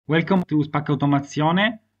Welcome to SPAC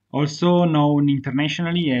Automazione, also known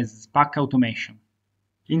internationally as SPAC Automation.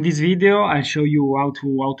 In this video, I'll show you how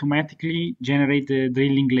to automatically generate the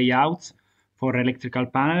drilling layouts for electrical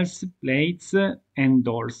panels, plates, and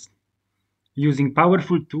doors, using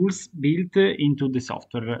powerful tools built into the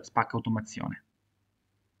software SPAC Automazione.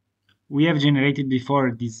 We have generated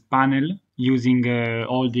before this panel using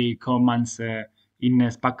all the commands in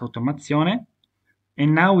SPAC Automazione,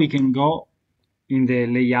 and now we can go in the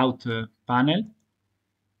layout panel,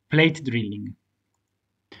 plate drilling.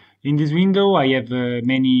 In this window, I have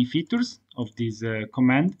many features of this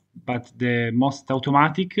command, but the most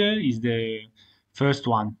automatic is the first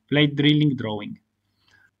one, plate drilling drawing.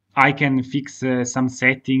 I can fix some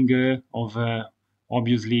setting of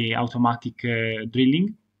obviously automatic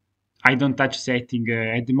drilling. I don't touch setting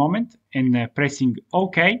at the moment, and pressing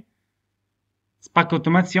OK, SPAC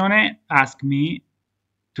Automazione asks me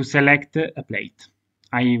to select a plate.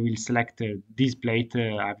 I will select this plate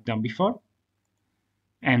I've done before,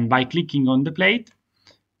 and by clicking on the plate,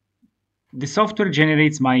 the software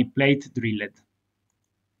generates my plate drilled.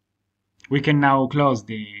 We can now close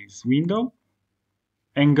this window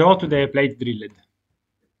and go to the plate drilled.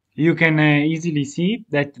 You can easily see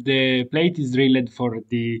that the plate is drilled for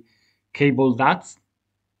the cable ducts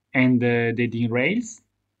and the DIN rails.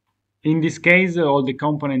 In this case, all the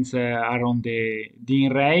components are on the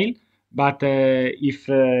DIN rail, but if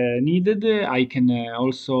needed, I can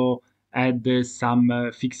also add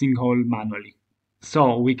some fixing hole manually.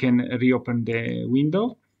 So we can reopen the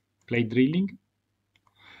window, plate drilling,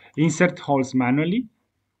 insert holes manually.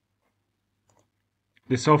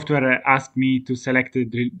 The software asks me to select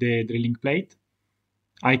the drilling plate.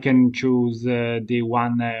 I can choose the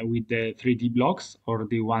one with the 3D blocks or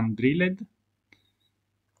the one drilled.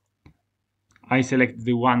 I select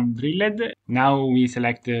the one drilled. Now we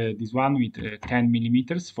select this one with 10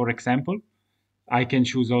 millimeters, for example. I can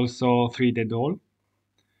choose also threaded hole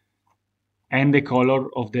and the color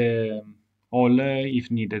of the hole if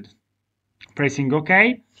needed. Pressing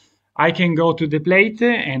OK, I can go to the plate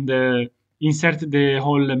and insert the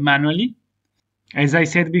hole manually. As I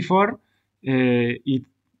said before, there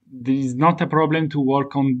is not a problem to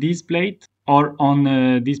work on this plate or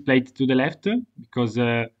on this plate to the left, because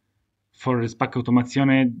for SPAC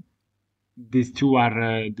Automazione, these two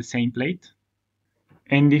are the same plate.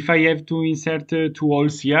 And if I have to insert two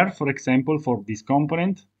holes here, for example, for this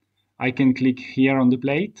component, I can click here on the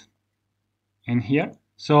plate and here.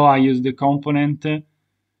 So I use the component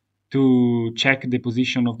to check the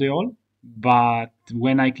position of the hole, but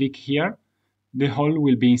when I click here, the hole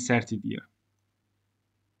will be inserted here.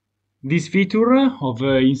 This feature of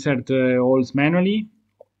insert holes manually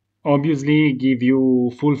obviously give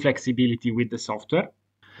you full flexibility with the software.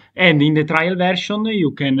 And in the trial version,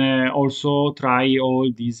 you can also try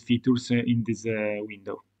all these features in this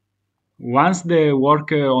window. Once the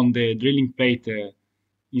work on the drilling plate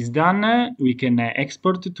is done, we can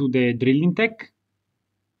export to the DrillingTech.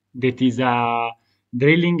 That is a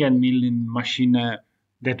drilling and milling machine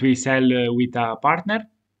that we sell with a partner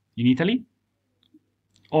in Italy.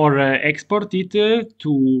 Or export it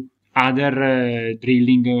to other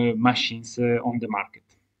drilling machines on the market.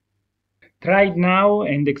 Try it now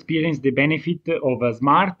and experience the benefit of a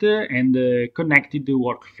smart and connected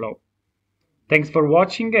workflow. Thanks for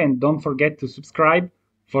watching, and don't forget to subscribe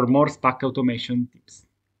for more SPAC automation tips.